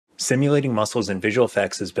Simulating muscles in visual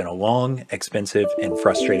effects has been a long, expensive, and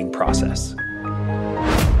frustrating process.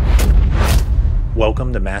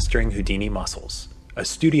 Welcome to Mastering Houdini Muscles, a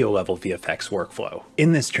studio-level VFX workflow.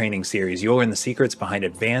 In this training series, you'll learn the secrets behind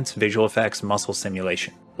advanced visual effects muscle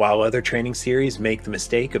simulation. While other training series make the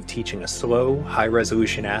mistake of teaching a slow,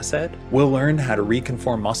 high-resolution asset, we'll learn how to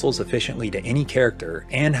reconform muscles efficiently to any character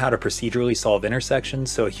and how to procedurally solve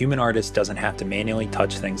intersections so a human artist doesn't have to manually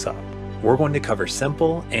touch things up. We're going to cover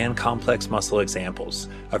simple and complex muscle examples,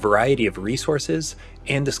 a variety of resources,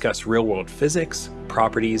 and discuss real-world physics,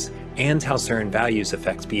 properties, and how certain values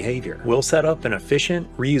affect behavior. We'll set up an efficient,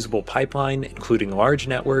 reusable pipeline, including large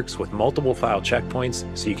networks with multiple file checkpoints,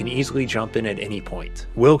 so you can easily jump in at any point.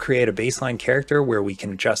 We'll create a baseline character where we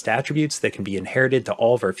can adjust attributes that can be inherited to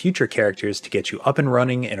all of our future characters to get you up and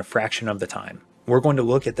running in a fraction of the time. We're going to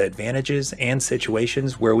look at the advantages and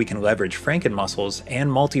situations where we can leverage Franken muscles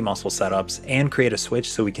and multi-muscle setups and create a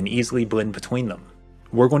switch so we can easily blend between them.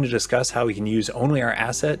 We're going to discuss how we can use only our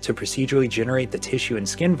asset to procedurally generate the tissue and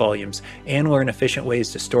skin volumes and learn efficient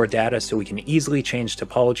ways to store data so we can easily change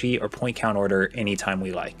topology or point count order anytime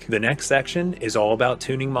we like. The next section is all about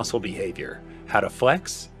tuning muscle behavior, how to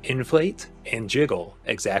flex, inflate, and jiggle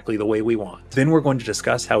exactly the way we want. Then we're going to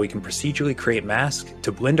discuss how we can procedurally create masks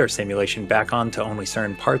to blend our simulation back onto only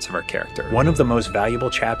certain parts of our character. One of the most valuable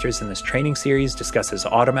chapters in this training series discusses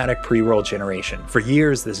automatic pre-roll generation. For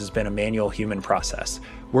years, this has been a manual human process.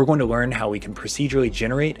 We're going to learn how we can procedurally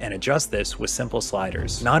generate and adjust this with simple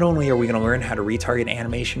sliders. Not only are we going to learn how to retarget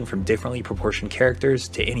animation from differently proportioned characters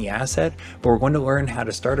to any asset, but we're going to learn how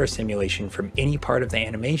to start our simulation from any part of the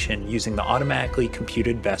animation using the automatically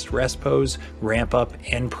computed best rest pose, ramp up,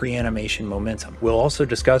 and pre-animation momentum. We'll also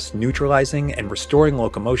discuss neutralizing and restoring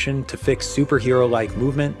locomotion to fix superhero-like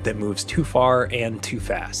movement that moves too far and too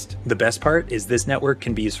fast. The best part is this network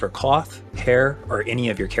can be used for cloth, hair, or any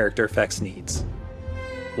of your character effects needs.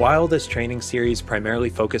 While this training series primarily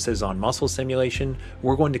focuses on muscle simulation,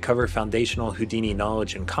 we're going to cover foundational Houdini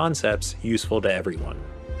knowledge and concepts useful to everyone.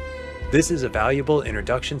 This is a valuable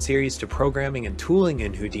introduction series to programming and tooling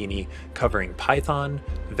in Houdini, covering Python,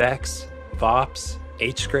 Vex, VOPs,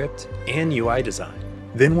 HScript, and UI design.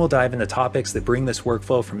 Then we'll dive into topics that bring this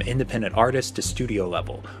workflow from independent artists to studio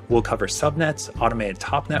level. We'll cover subnets, automated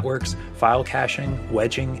top networks, file caching,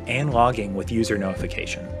 wedging, and logging with user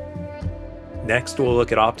notification. Next, we'll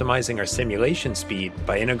look at optimizing our simulation speed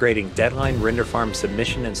by integrating deadline render farm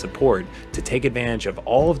submission and support to take advantage of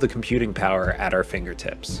all of the computing power at our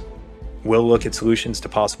fingertips. We'll look at solutions to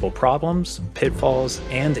possible problems, pitfalls,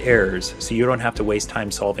 and errors so you don't have to waste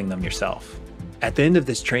time solving them yourself. At the end of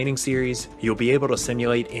this training series, you'll be able to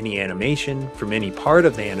simulate any animation from any part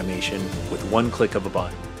of the animation with one click of a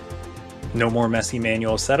button. No more messy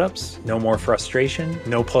manual setups, no more frustration,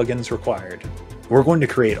 no plugins required. We're going to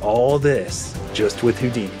create all this just with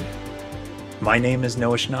Houdini. My name is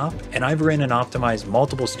Schnapp, and I've written and optimized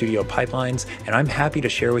multiple studio pipelines, and I'm happy to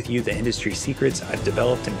share with you the industry secrets I've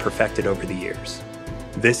developed and perfected over the years.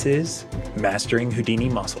 This is Mastering Houdini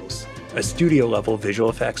Muscles, a studio-level visual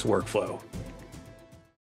effects workflow.